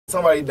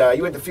somebody died,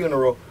 you at the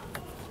funeral,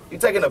 you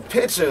taking a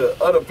picture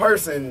of the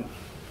person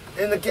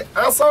in the.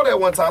 I saw that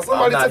one time.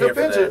 Somebody took a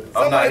picture.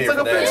 Somebody took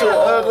a picture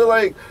of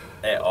like.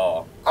 At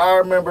all. I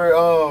remember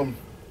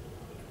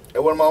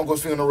at one of my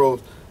uncle's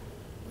funerals,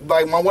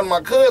 like one of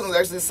my cousins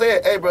actually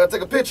said, "Hey, bro,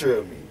 take a picture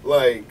of me."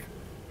 Like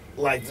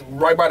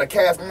right by the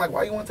casket. I'm like,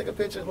 why you want to take a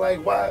picture?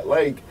 Like, why?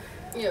 Like,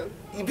 yeah.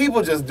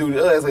 People just do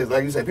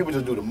like you said, people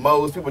just do the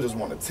most. People just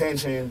want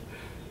attention.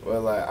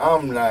 But like,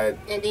 I'm not.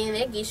 And then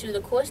that gets you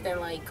the question,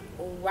 like,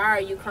 why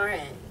are you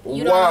crying?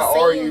 You why don't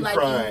are seem you like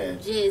crying?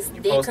 You just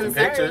you dead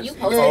concerned. You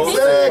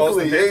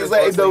exactly.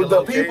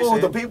 The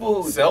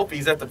people.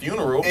 Selfies at the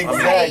funeral.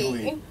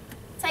 Exactly. Right.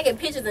 Taking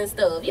pictures and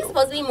stuff. You're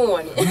supposed to be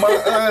mourning. And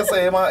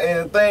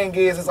the thing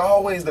is, it's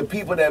always the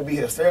people that be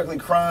hysterically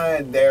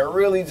crying that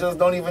really just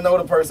don't even know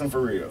the person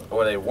for real.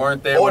 Or they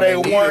weren't there. Or they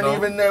weren't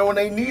even there when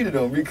they needed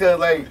them. Because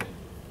like,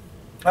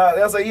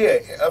 they'll say,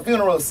 yeah, a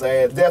funeral is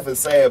sad, death is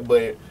sad,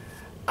 but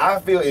I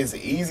feel it's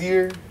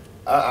easier.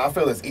 I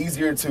feel it's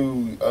easier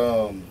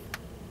to,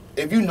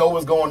 if you know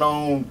what's going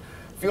on.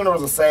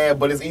 Funerals are sad,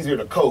 but it's easier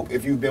to cope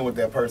if you've been with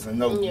that person,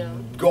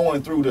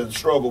 going through the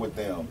struggle with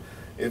them.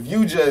 If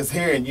you just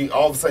hear and you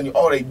all of a sudden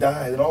they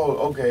died and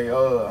okay.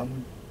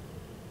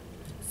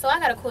 So I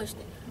got a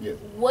question. Yeah.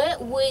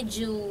 What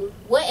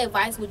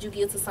advice would you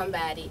give to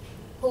somebody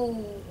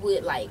who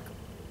would like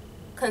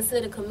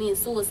consider committing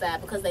suicide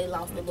because they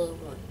lost a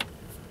loved one?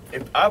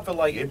 I feel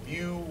like if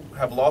you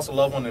have lost a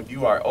loved one, if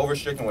you are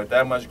overstricken with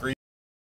that much grief.